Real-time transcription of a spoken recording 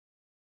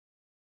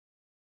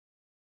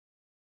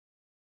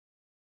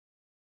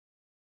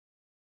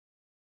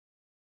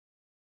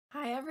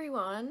Hi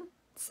everyone,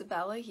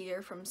 Sybella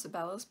here from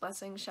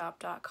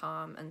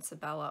SybellasBlessingShop.com and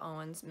Sybella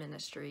Owens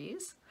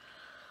Ministries.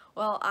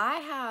 Well, I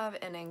have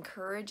an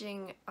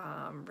encouraging,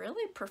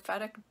 really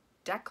prophetic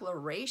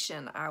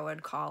declaration, I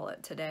would call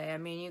it today. I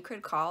mean, you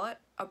could call it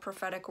a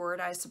prophetic word,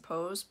 I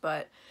suppose,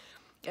 but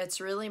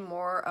it's really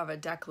more of a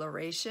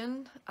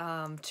declaration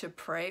to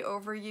pray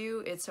over you.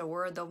 It's a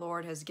word the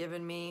Lord has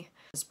given me.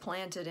 It's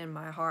planted in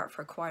my heart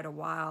for quite a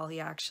while. He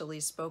actually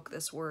spoke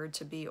this word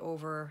to be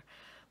over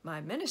my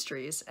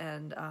ministries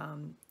and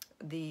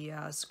the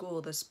School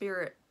of the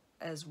Spirit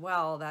as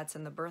well. That's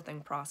in the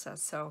birthing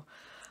process. So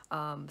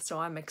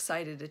I'm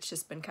excited. It's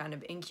just been kind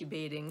of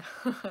incubating,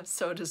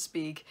 so to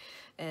speak,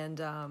 and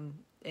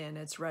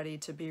it's ready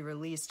to be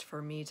released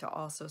for me to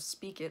also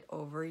speak it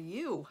over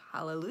you.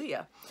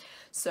 Hallelujah.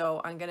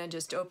 So I'm going to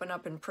just open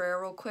up in prayer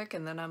real quick,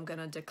 and then I'm going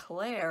to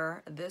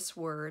declare this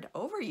word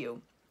over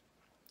you.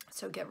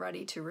 So get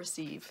ready to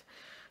receive.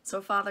 So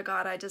Father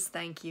God, I just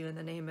thank you in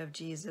the name of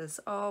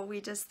Jesus. Oh,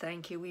 we just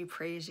thank you. We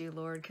praise you,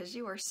 Lord, because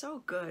you are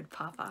so good,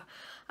 Papa.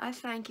 I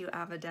thank you,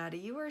 Abba Daddy.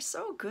 You are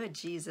so good,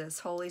 Jesus.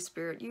 Holy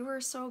Spirit, you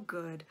are so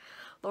good.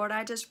 Lord,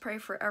 I just pray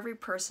for every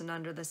person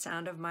under the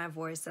sound of my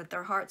voice that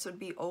their hearts would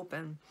be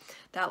open.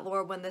 That,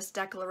 Lord, when this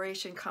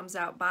declaration comes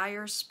out by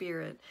your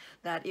Spirit,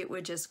 that it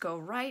would just go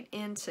right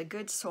into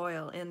good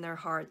soil in their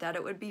heart, that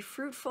it would be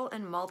fruitful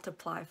and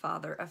multiply,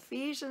 Father.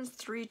 Ephesians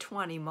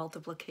 3:20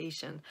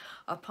 multiplication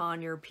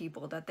upon your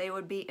people, that they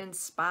would be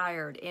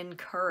inspired,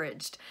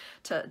 encouraged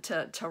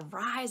to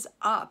rise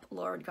up,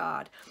 Lord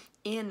God,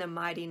 in the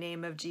mighty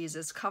name of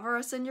Jesus. Cover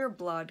us in your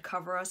blood,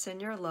 cover us in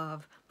your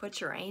love. Put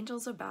your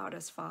angels about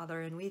us, Father,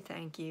 and we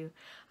thank you.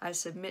 I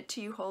submit to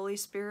you, Holy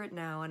Spirit,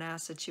 now and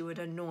ask that you would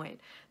anoint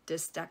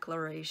this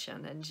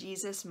declaration. In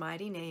Jesus'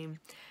 mighty name,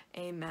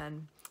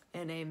 amen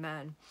and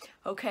amen.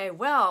 Okay,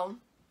 well,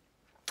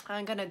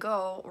 I'm going to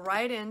go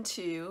right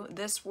into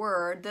this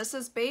word. This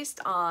is based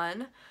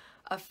on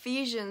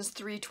Ephesians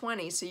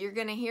 3:20. So you're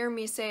going to hear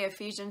me say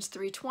Ephesians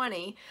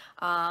 3:20.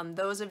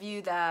 Those of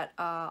you that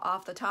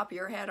off the top of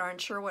your head aren't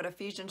sure what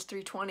Ephesians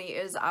 3:20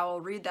 is, I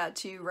will read that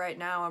to you right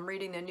now. I'm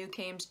reading the New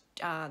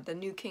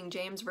King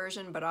James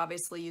version, but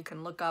obviously you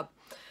can look up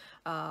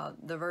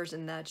the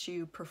version that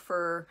you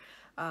prefer.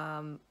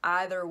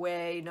 Either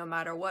way, no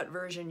matter what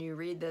version you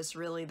read this,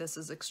 really, this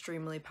is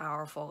extremely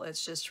powerful.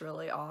 It's just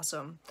really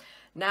awesome.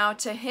 Now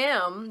to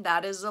him,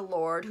 that is the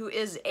Lord, who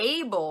is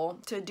able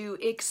to do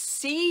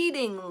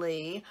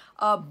exceedingly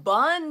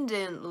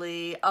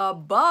abundantly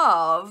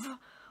above,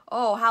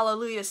 oh,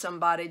 hallelujah,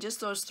 somebody, just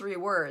those three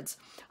words,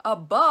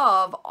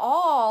 above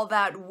all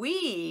that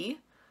we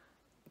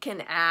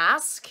can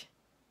ask,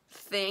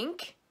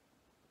 think,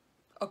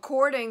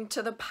 according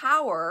to the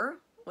power,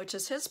 which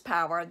is his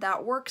power,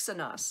 that works in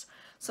us.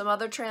 Some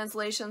other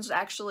translations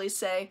actually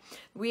say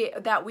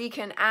that we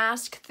can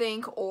ask,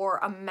 think, or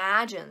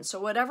imagine. So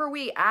whatever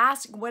we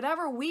ask,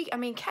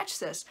 catch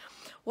this.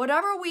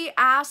 Whatever we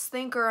ask,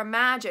 think, or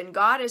imagine,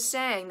 God is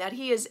saying that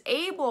he is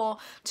able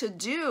to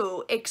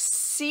do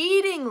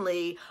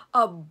exceedingly,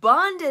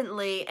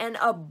 abundantly, and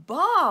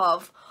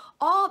above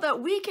all that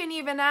we can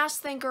even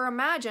ask, think, or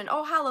imagine.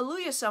 Oh,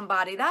 hallelujah,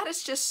 somebody. That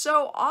is just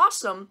so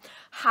awesome.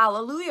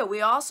 Hallelujah. We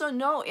also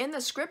know in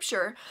the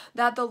scripture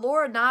that the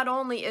Lord not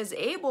only is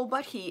able,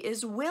 but he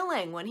is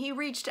willing. When he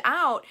reached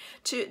out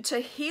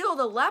to heal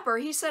the leper,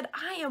 he said,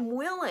 I am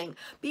willing.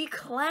 Be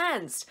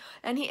cleansed.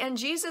 And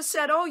Jesus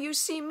said, oh, you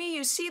see me,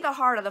 you see the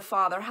heart of the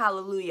Father.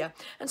 Hallelujah.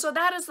 And so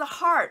that is the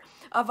heart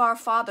of our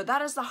Father.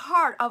 That is the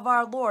heart of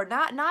our Lord.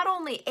 Not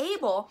only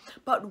able,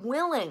 but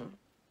willing.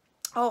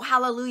 Oh,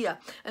 hallelujah.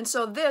 And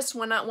so this,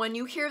 when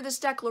you hear this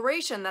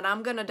declaration that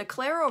I'm going to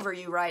declare over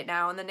you right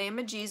now in the name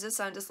of Jesus,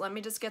 let me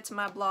just get to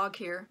my blog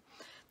here.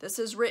 This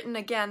is written,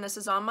 again, this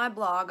is on my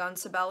blog on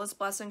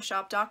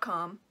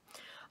SybellasBlessingShop.com.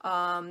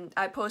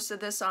 I posted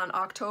this on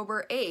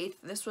October 8th.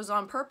 This was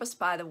on purpose,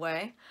 by the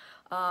way.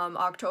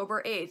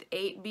 October 8th,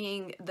 8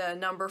 being the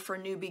number for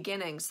new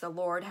beginnings. The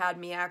Lord had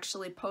me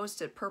actually post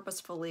it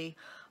purposefully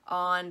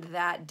on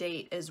that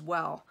date as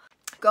well.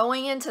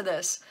 Going into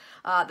this,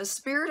 the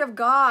Spirit of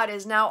God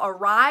is now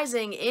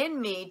arising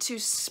in me to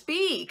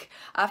speak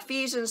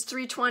Ephesians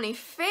 3:20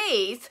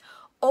 faith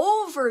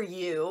over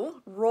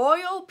you,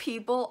 royal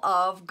people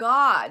of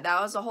God.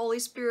 That was a Holy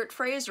Spirit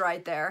phrase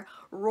right there.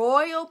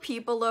 Royal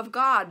people of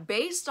God,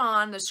 based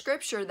on the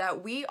scripture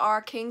that we are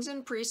kings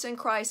and priests in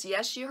Christ.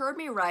 Yes, you heard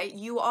me right.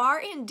 You are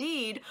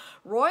indeed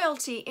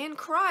royalty in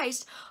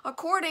Christ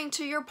according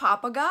to your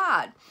Papa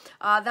God.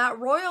 That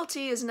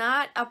royalty is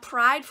not a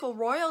prideful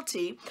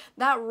royalty.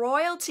 That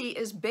royalty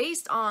is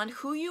based on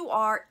who you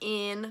are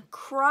in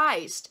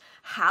Christ.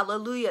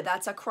 Hallelujah.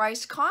 That's a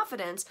Christ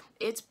confidence.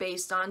 It's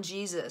based on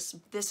Jesus.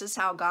 This is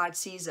how God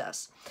sees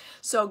us.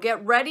 So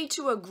get ready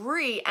to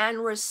agree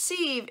and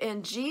receive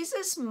in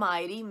Jesus'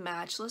 mighty,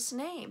 matchless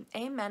name.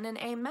 Amen and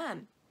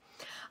amen.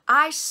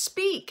 I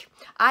speak,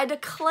 I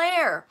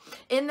declare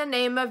in the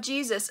name of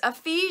Jesus,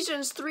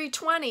 Ephesians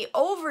 3:20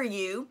 over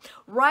you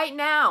right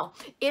now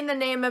in the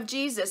name of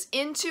Jesus,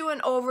 into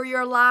and over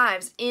your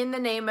lives in the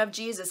name of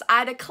Jesus.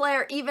 I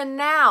declare even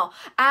now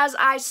as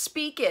I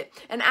speak it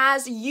and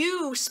as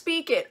you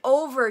speak it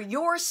over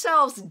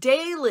yourselves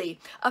daily,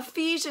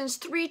 Ephesians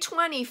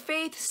 3:20,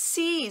 faith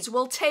seeds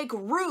will take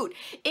root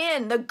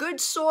in the good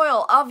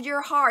soil of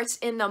your hearts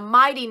in the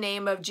mighty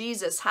name of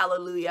Jesus.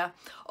 Hallelujah.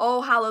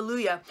 Oh,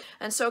 hallelujah.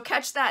 And so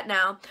catch that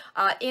now.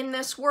 In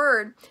this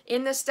word,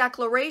 in this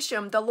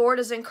declaration, the Lord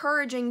is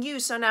encouraging you.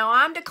 So now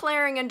I'm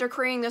declaring and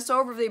decreeing this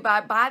over thee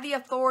by the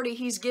authority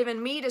he's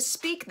given me to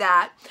speak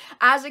that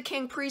as a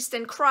king, priest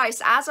in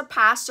Christ, as a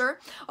pastor,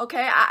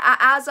 okay,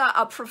 as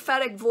a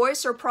prophetic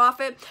voice or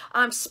prophet.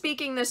 I'm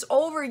speaking this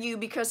over you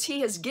because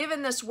he has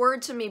given this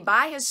word to me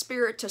by his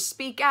Spirit to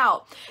speak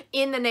out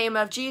in the name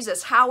of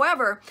Jesus.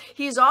 However,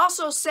 he's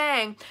also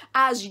saying,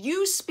 as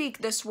you speak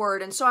this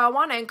word, and so I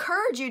want to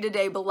encourage you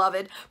today,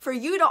 beloved, for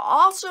you to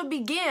also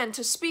begin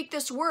to speak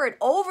this word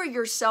over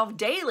yourself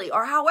daily,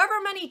 or however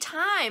many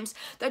times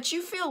that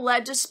you feel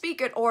led to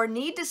speak it or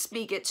need to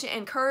speak it to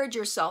encourage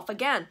yourself.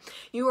 Again,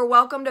 you are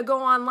welcome to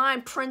go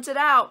online, print it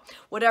out,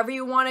 whatever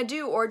you want to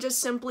do, or just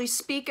simply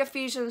speak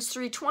Ephesians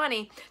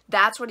 3:20.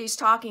 That's what he's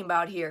talking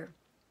about here.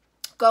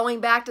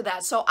 Going back to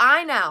that. So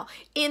I now,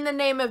 in the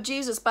name of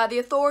Jesus, by the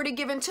authority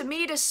given to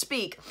me to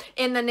speak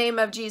in the name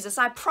of Jesus,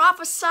 I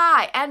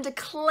prophesy and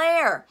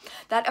declare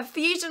that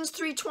Ephesians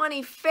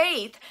 3:20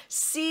 faith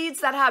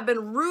seeds that have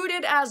been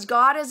rooted as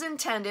God has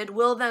intended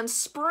will then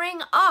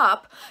spring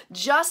up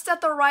just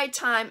at the right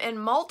time and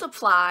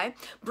multiply,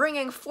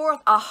 bringing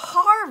forth a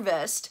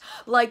harvest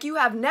like you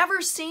have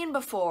never seen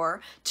before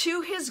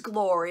to his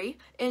glory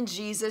in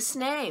Jesus'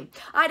 name.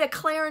 I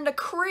declare and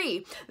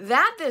decree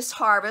that this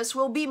harvest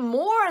will be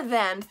more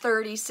than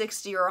 30,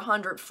 60, or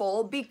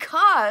 100-fold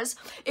because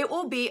it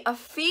will be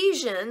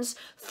Ephesians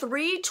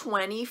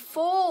 3:20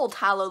 fold.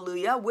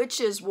 Hallelujah.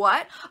 Which is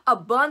what?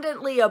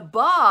 Abundantly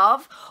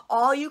above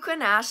all you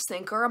can ask,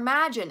 think, or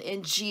imagine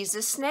in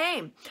Jesus'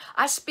 name.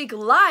 I speak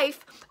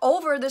life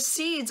over the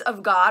seeds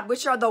of God,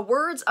 which are the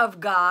words of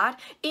God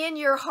in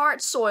your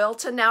heart soil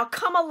to now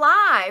come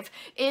alive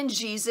in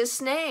Jesus'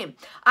 name.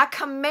 I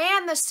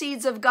command the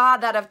seeds of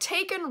God that have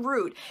taken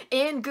root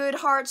in good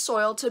heart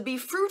soil to be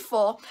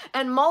fruitful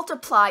and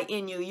multiply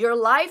in you, your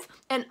life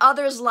and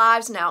others'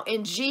 lives now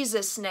in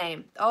Jesus'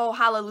 name. Oh,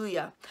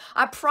 hallelujah.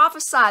 I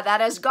prophesy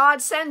that as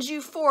God sends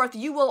you forth,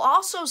 you will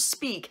also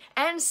speak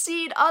and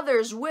seed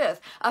others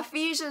with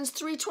Ephesians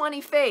 3:20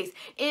 faith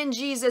in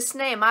Jesus'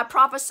 name. I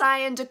prophesy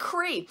and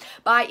decree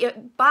by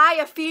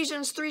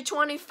Ephesians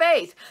 3:20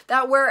 faith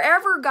that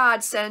wherever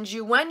God sends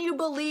you, when you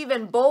believe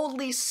and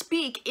boldly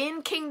speak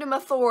in kingdom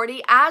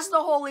authority as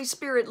the Holy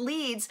Spirit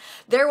leads,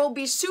 there will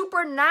be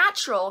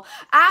supernatural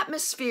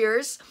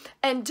atmospheres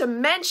and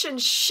dimension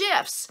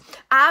shifts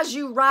as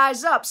you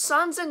rise up,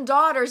 sons and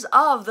daughters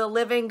of the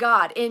living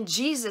God, in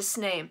Jesus'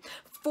 name.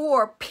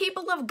 For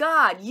people of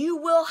God, you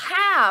will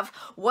have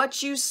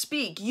what you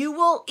speak. You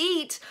will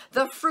eat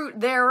the fruit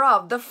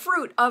thereof, the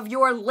fruit of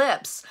your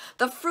lips,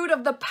 the fruit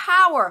of the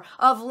power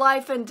of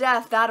life and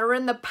death that are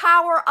in the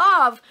power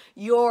of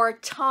your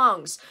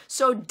tongues.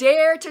 So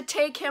dare to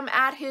take him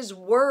at his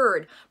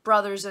word,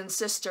 brothers and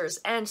sisters,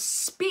 and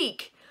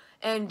speak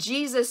in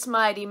Jesus'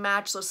 mighty,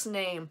 matchless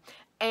name.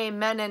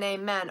 Amen and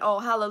amen. Oh,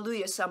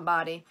 hallelujah,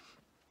 somebody.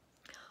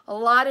 A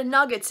lot of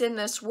nuggets in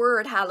this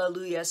word,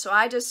 hallelujah. So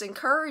I just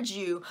encourage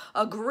you,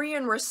 agree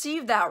and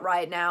receive that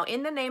right now.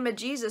 In the name of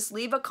Jesus,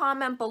 leave a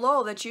comment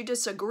below that you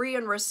disagree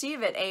and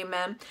receive it,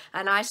 amen.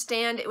 And I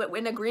stand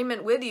in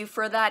agreement with you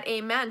for that,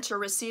 amen, to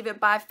receive it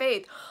by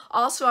faith.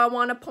 Also, I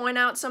want to point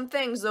out some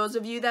things. Those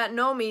of you that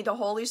know me, the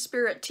Holy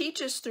Spirit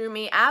teaches through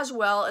me as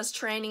well as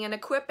training and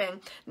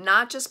equipping,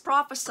 not just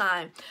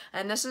prophesying.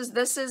 And this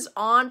is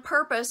on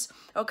purpose,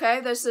 okay?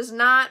 This is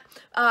not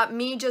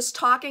me just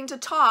talking to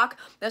talk.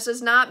 This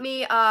is not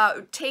me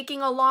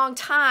taking a long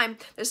time.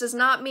 This is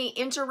not me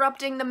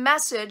interrupting the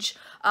message.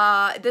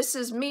 This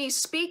is me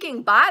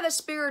speaking by the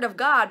Spirit of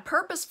God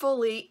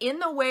purposefully in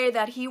the way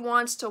that he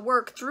wants to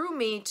work through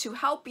me to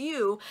help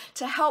you,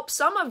 to help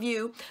some of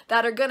you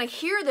that are going to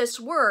hear this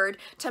word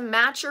to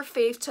match your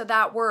faith to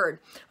that word.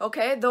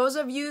 Okay, those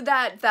of you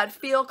that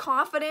feel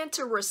confident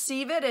to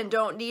receive it and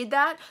don't need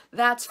that,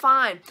 that's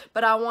fine.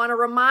 But I want to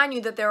remind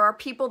you that there are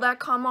people that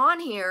come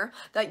on here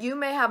that you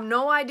may have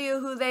no idea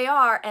who they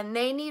are, and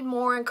they need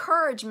more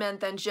encouragement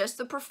than just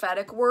the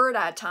prophetic word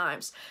at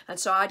times. And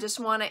so I just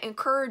want to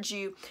encourage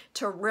you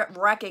to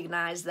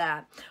recognize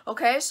that.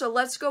 Okay, so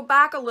let's go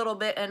back a little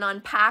bit and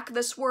unpack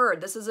this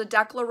word. This is a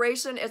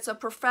declaration. It's a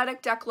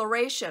prophetic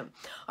declaration.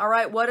 All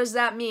right, what does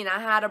that mean? I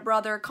had a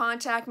brother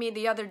contact me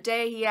the other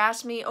day. He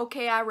asked me,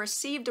 okay, I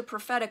received a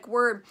prophetic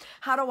word.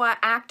 How do I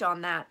act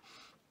on that?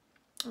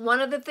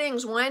 One of the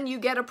things when you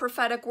get a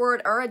prophetic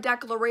word or a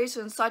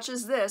declaration such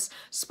as this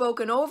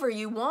spoken over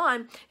you,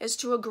 one is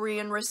to agree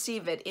and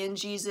receive it in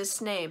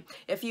Jesus' name.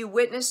 If you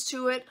witness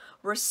to it,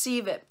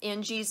 receive it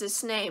in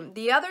Jesus' name.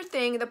 The other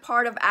thing, the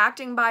part of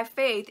acting by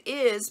faith,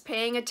 is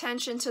paying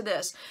attention to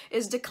this,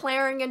 is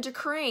declaring and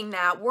decreeing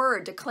that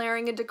word,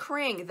 declaring and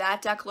decreeing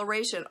that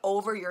declaration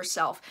over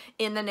yourself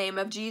in the name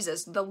of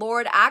Jesus. The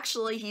Lord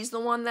actually, He's the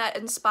one that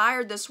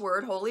inspired this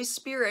word, Holy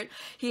Spirit.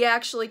 He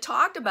actually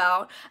talked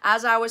about,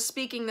 as I was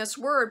speaking this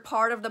word,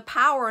 part of the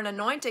power and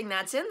anointing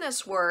that's in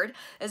this word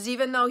is,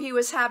 even though He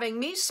was having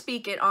me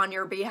speak it on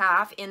your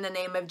behalf in the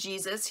name of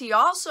Jesus, He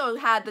also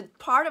had the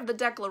part of the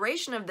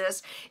declaration of this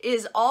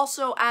is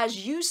also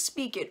as you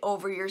speak it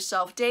over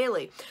yourself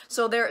daily.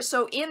 So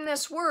in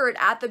this word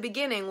at the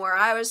beginning where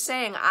I was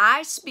saying,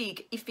 I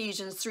speak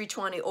Ephesians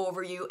 3:20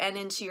 over you and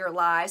into your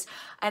lives,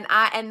 and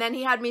then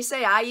He had me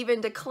say, I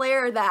even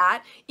declare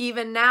that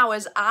even now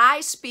as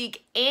I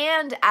speak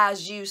and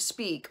as you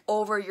speak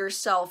over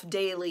yourself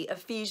daily.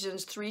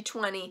 Ephesians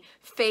 3:20,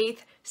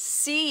 faith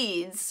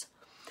seeds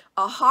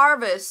a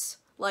harvest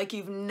like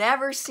you've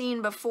never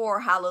seen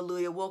before,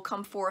 hallelujah, will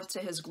come forth to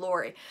His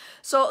glory.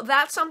 So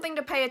that's something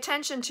to pay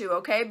attention to,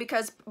 okay?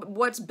 Because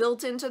what's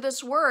built into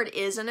this word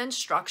is an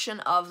instruction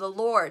of the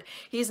Lord.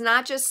 He's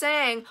not just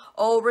saying,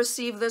 oh,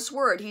 receive this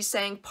word. He's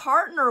saying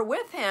partner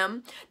with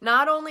Him,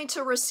 not only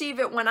to receive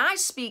it when I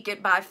speak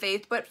it by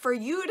faith, but for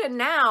you to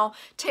now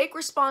take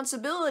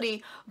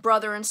responsibility,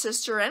 brother and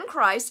sister in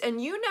Christ,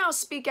 and you now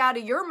speak out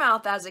of your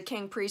mouth as a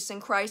king, priest in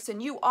Christ,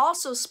 and you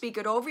also speak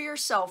it over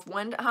yourself.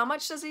 How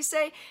much does He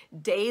say?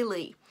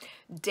 Daily.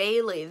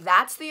 Daily.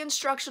 That's the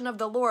instruction of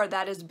the Lord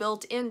that is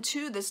built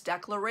into this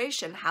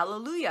declaration.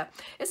 Hallelujah.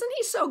 Isn't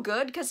He so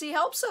good? Because He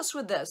helps us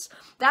with this.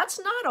 That's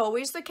not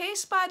always the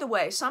case, by the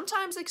way.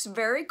 Sometimes it's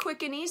very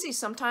quick and easy.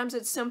 Sometimes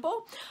it's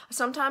simple.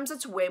 Sometimes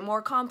it's way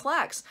more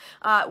complex.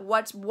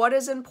 What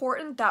is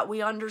important? That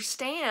we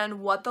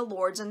understand what the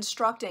Lord's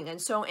instructing.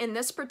 And so in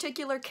this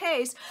particular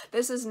case,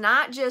 this is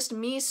not just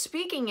me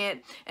speaking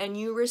it and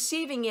you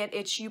receiving it.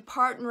 It's you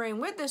partnering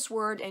with this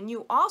word and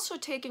you also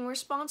taking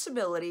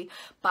responsibility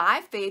by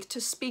faith to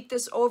speak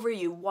this over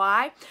you.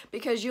 Why?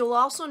 Because you'll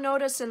also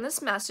notice in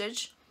this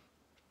message,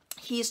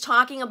 He's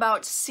talking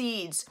about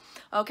seeds.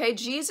 Okay,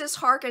 Jesus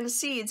hearkened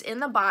seeds in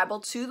the Bible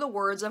to the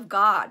words of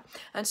God.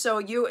 And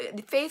so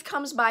faith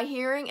comes by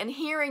hearing, and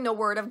hearing the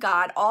word of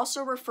God,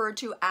 also referred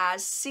to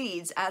as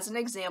seeds, as an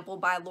example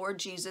by Lord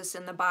Jesus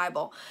in the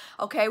Bible.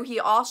 Okay, He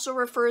also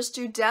refers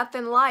to death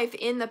and life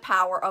in the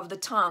power of the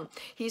tongue.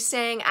 He's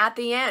saying at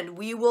the end,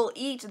 we will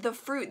eat the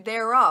fruit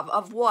thereof.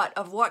 Of what?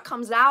 Of what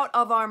comes out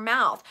of our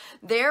mouth.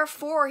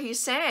 Therefore, He's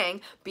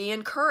saying, be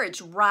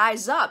encouraged,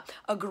 rise up,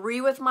 agree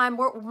with my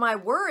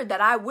word that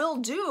I will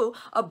do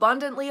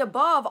abundantly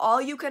above all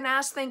you can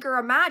ask, think, or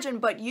imagine,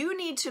 but you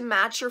need to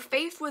match your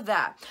faith with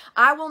that.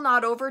 I will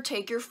not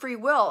overtake your free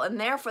will, and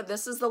therefore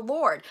this is the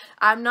Lord.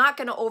 I'm not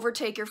going to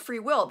overtake your free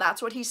will.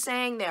 That's what He's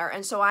saying there.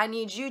 And so I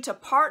need you to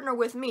partner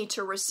with me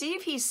to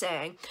receive. He's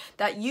saying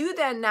that you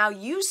then now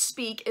you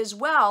speak as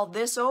well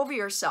this over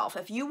yourself.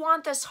 If you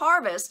want this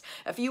harvest,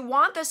 if you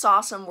want this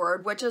awesome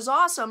word, which is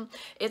awesome,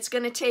 it's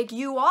going to take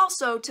you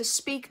also to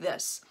speak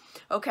this.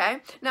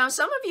 Okay, now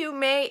some of you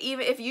may,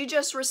 even if you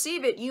just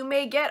receive it, you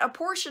may get a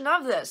portion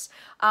of this,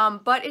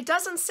 but it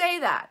doesn't say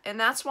that, and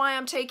that's why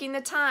I'm taking the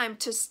time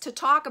to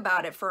talk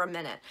about it for a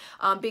minute,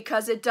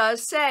 because it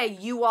does say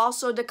you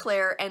also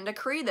declare and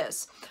decree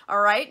this.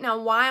 All right, now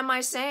why am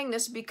I saying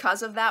this?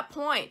 Because of that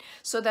point,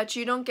 so that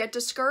you don't get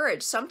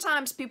discouraged.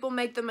 Sometimes people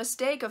make the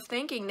mistake of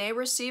thinking they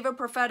receive a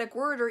prophetic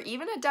word or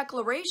even a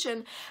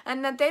declaration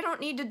and that they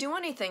don't need to do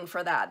anything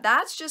for that.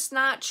 That's just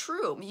not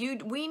true.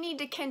 We need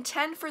to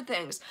contend for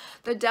things.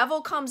 The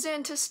devil comes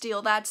in to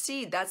steal that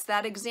seed. That's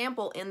that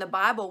example in the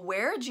Bible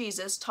where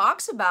Jesus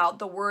talks about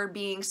the word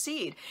being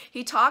seed.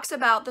 He talks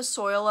about the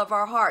soil of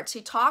our hearts.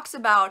 He talks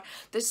about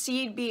the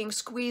seed being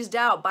squeezed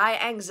out by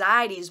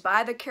anxieties,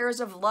 by the cares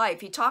of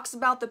life. He talks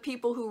about the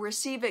people who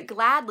receive it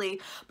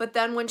gladly, but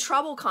then when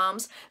trouble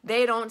comes,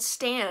 they don't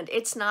stand.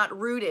 It's not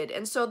rooted.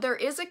 And so there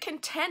is a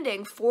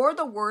contending for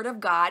the word of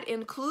God,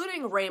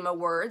 including rhema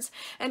words,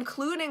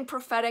 including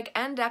prophetic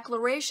and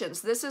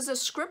declarations. This is a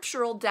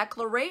scriptural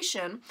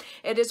declaration.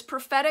 It is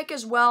prophetic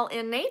as well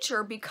in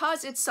nature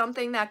because it's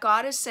something that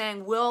God is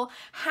saying will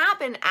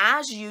happen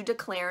as you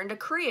declare and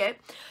decree it.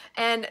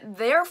 And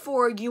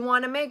therefore, you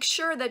want to make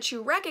sure that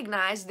you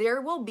recognize there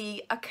will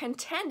be a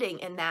contending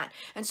in that.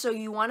 And so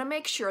you want to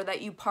make sure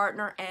that you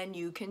partner and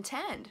you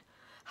contend.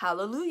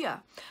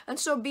 Hallelujah. And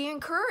so be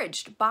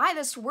encouraged by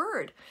this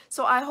word.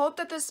 So I hope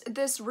that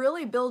this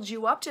really builds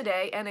you up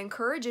today and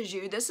encourages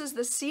you. This is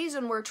the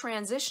season we're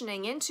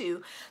transitioning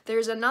into.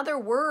 There's another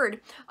word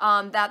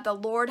that the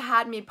Lord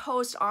had me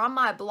post on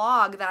my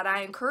blog that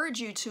I encourage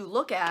you to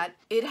look at.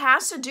 It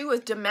has to do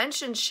with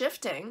dimension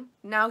shifting.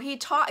 Now he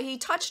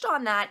touched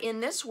on that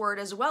in this word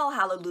as well.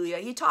 Hallelujah.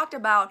 He talked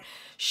about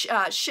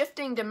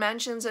shifting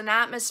dimensions and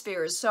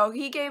atmospheres. So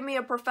he gave me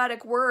a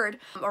prophetic word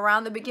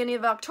around the beginning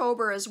of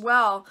October as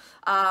well.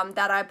 while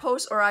that I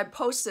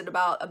posted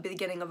about a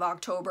beginning of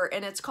October,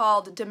 and it's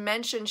called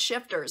Dimension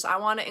Shifters. I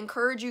want to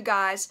encourage you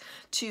guys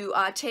to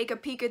take a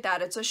peek at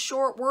that. It's a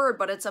short word,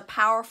 but it's a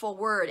powerful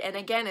word. And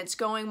again, it's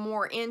going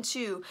more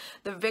into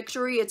the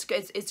victory.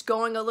 It's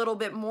going a little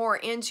bit more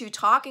into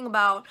talking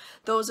about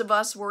those of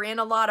us, we're in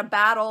a lot of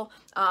battle.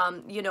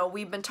 You know,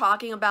 we've been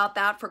talking about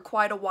that for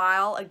quite a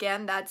while.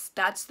 Again,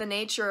 that's the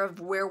nature of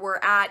where we're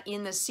at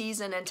in the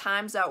season and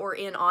times that we're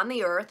in on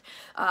the earth.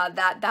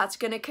 That's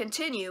going to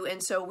continue,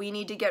 and so we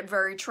need to get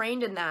very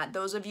trained in that.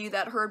 Those of you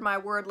that heard my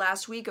word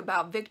last week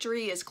about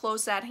victory is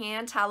close at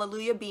hand,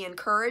 hallelujah, be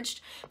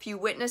encouraged. If you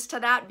witness to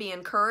that, be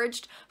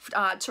encouraged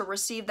to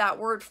receive that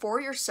word for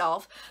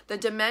yourself. The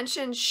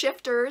dimension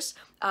shifters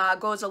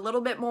goes a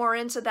little bit more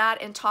into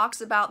that and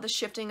talks about the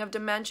shifting of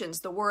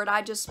dimensions. The word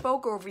I just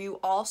spoke over you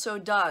also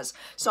does.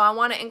 So I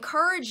want to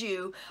encourage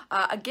you,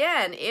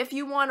 again, if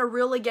you want to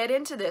really get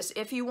into this,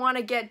 if you want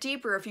to get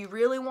deeper, if you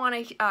really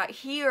want to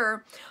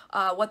hear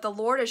what the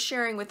Lord is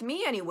sharing with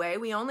me anyway,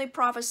 we only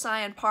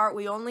prophesy in part,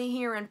 we only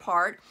hear in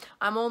part.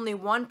 I'm only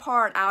one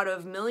part out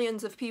of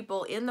millions of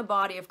people in the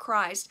body of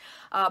Christ.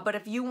 But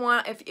if you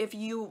want, if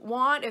you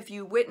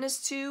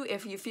witness to,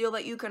 if you feel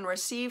that you can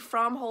receive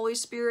from Holy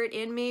Spirit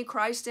in me,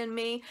 Christ in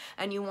me,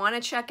 and you want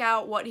to check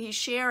out what he's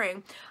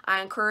sharing, I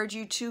encourage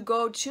you to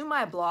go to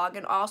my blog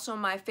and also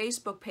my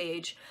Facebook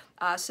page,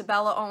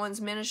 Sybella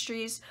Owens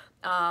Ministries.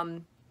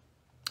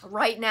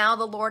 Right now,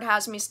 the Lord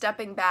has me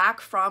stepping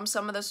back from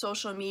some of the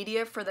social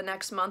media for the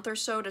next month or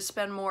so to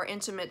spend more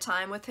intimate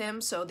time with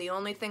him. So the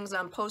only things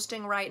I'm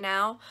posting right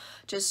now,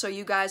 just so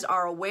you guys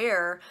are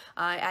aware,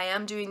 I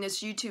am doing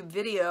this YouTube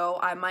video.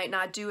 I might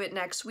not do it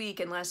next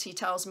week unless he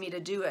tells me to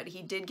do it.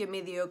 He did give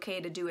me the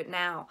okay to do it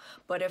now.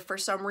 But if for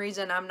some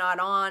reason I'm not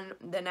on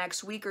the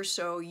next week or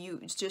so,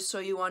 just so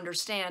you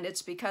understand,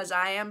 it's because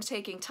I am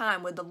taking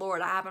time with the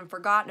Lord. I haven't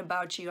forgotten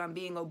about you. I'm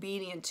being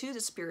obedient to the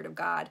Spirit of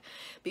God,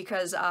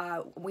 because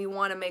we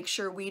want to make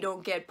sure we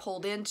don't get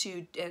pulled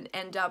into and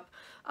end up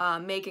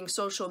making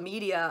social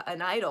media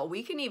an idol.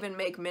 We can even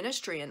make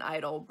ministry an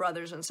idol,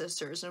 brothers and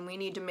sisters, and we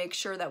need to make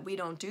sure that we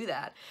don't do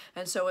that.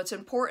 And so it's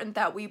important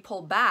that we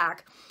pull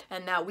back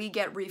and that we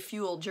get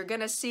refueled. You're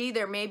going to see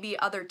there may be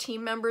other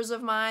team members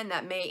of mine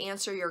that may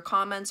answer your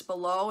comments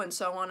below and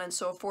so on and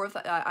so forth.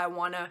 I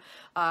want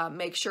to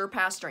make sure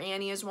Pastor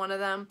Annie is one of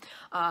them.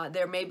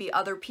 There may be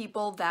other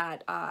people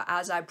that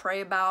as I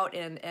pray about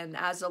and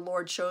as the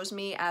Lord shows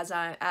me, as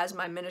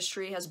my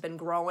ministry has been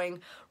growing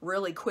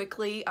really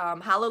quickly,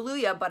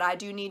 hallelujah, but I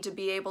do need to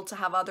be able to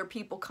have other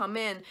people come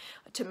in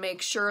to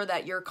make sure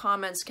that your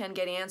comments can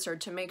get answered,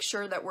 to make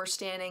sure that we're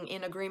standing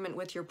in agreement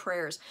with your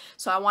prayers.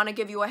 So I want to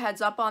give you a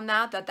heads up on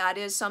that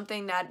is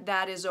something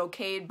that is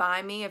okayed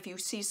by me. If you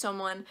see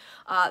someone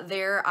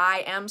there,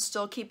 I am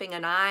still keeping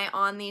an eye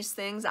on these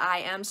things. I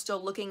am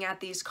still looking at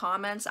these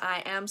comments.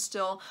 I am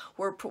still,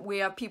 we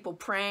have people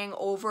praying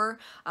over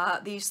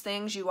these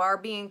things. You are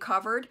being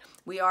covered.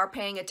 We are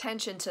paying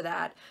attention to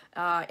that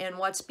and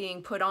what's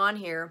being put on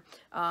here.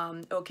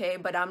 Okay,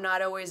 but I'm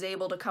not always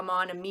able to come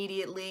on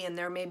immediately, and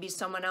there may be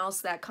someone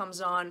else that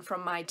comes on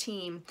from my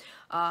team,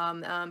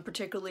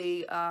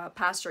 particularly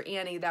Pastor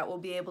Annie, that will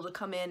be able to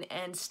come in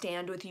and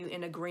stand with you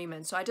in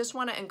agreement. So I just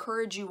want to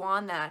encourage you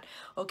on that.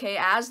 Okay,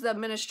 as the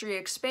ministry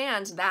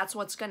expands, that's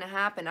what's going to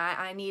happen.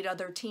 I need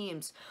other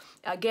teams.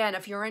 Again,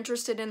 if you're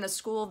interested in the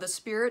School of the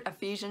Spirit,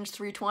 Ephesians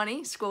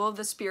 3:20, School of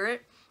the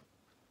Spirit,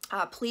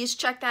 please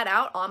check that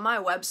out on my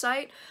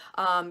website.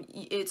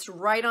 It's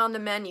right on the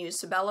menu,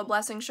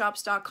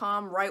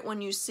 SybellaBlessingShops.com. Right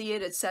when you see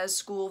it, it says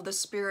School of the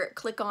Spirit.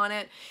 Click on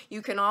it.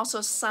 You can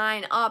also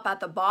sign up at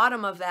the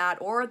bottom of that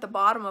or at the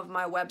bottom of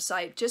my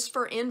website just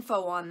for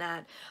info on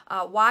that.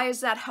 Why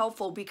is that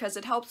helpful? Because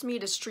it helps me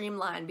to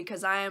streamline,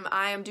 because I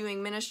am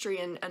doing ministry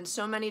in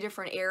so many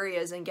different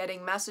areas and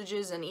getting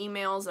messages and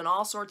emails and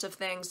all sorts of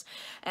things,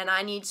 and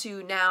I need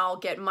to now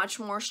get much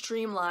more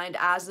streamlined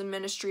as the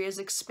ministry is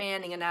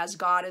expanding and as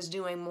God is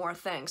doing more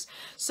things.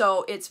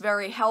 So it's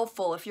very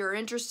helpful. If you're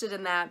interested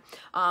in that,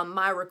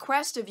 my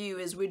request of you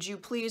is, would you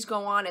please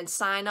go on and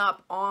sign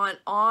up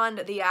on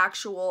the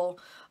actual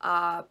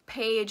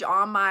page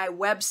on my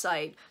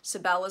website,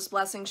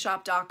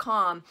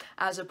 SybellasBlessingShop.com,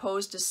 as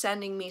opposed to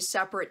sending me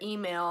separate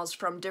emails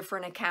from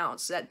different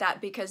accounts.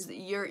 Because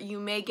you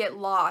may get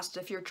lost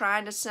if you're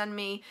trying to send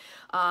me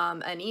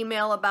an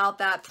email about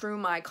that through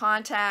my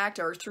contact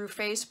or through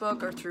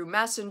Facebook or through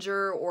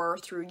Messenger or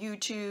through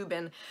YouTube,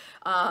 and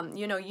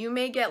you know, you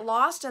may get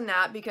lost in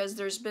that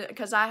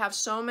because I have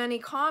so many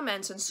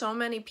comments and so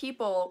many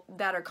people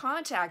that are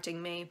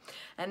contacting me,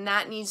 and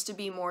that needs to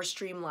be more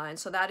streamlined.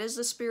 So that is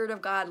the Spirit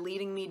of God God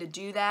leading me to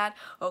do that,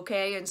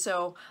 okay? And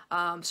so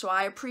so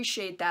I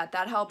appreciate that.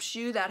 That helps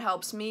you, that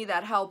helps me,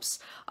 that helps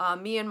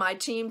me and my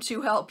team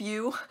to help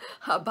you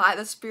by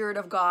the Spirit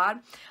of God.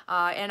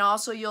 And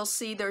also you'll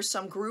see there's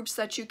some groups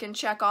that you can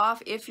check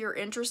off if you're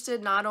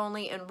interested, not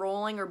only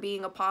enrolling or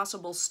being a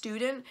possible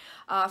student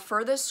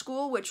for this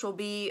school, which will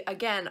be,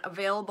 again,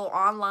 available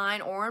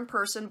online or in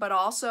person, but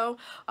also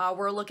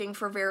we're looking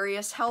for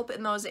various help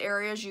in those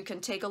areas. You can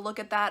take a look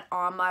at that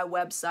on my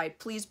website.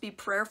 Please be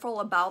prayerful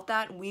about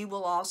that. We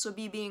will also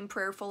be being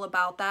prayerful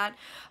about that.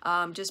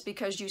 Just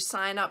because you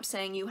sign up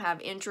saying you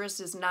have interest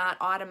does not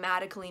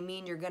automatically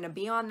mean you're going to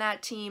be on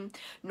that team,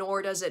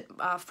 nor does it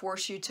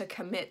force you to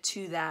commit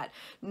to that,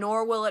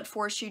 nor will it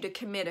force you to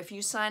commit. If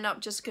you sign up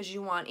just because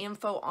you want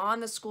info on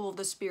the School of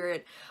the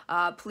Spirit,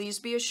 please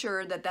be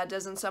assured that that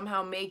doesn't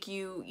somehow make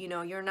you,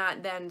 you're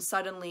not then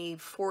suddenly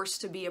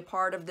forced to be a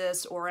part of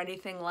this or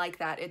anything like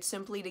that. It's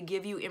simply to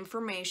give you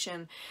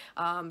information,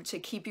 to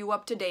keep you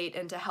up to date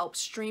and to help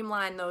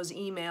streamline those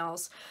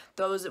emails.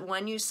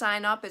 When you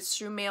sign up, it's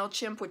through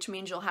MailChimp, which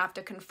means you'll have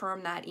to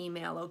confirm that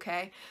email,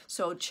 okay?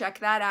 So check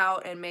that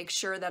out and make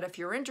sure that if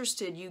you're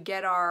interested, you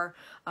get our,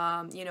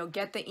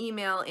 get the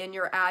email in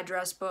your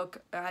address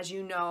book, as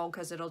you know,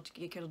 because it'll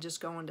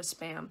just go into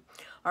spam.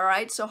 All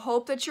right, so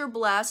hope that you're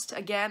blessed.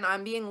 Again,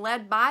 I'm being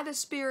led by the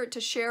Spirit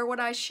to share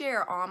what I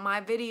share on my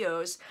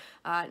videos.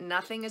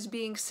 Nothing is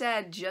being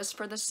said just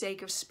for the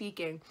sake of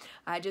speaking.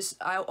 I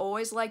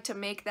always like to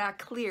make that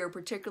clear,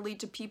 particularly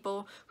to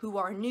people who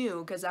are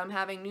new, because I'm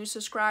having new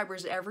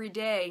subscribers every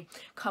day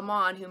come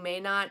on who may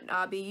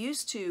not be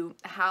used to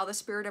how the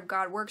Spirit of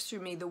God works through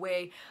me the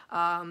way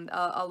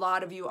a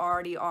lot of you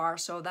already are.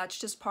 So that's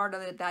just part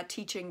of that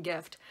teaching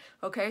gift.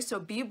 Okay, so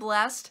be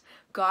blessed.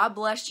 God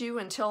bless you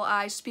until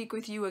I speak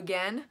with you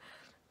again.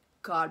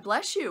 God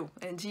bless you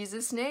in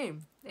Jesus'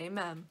 name.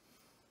 Amen.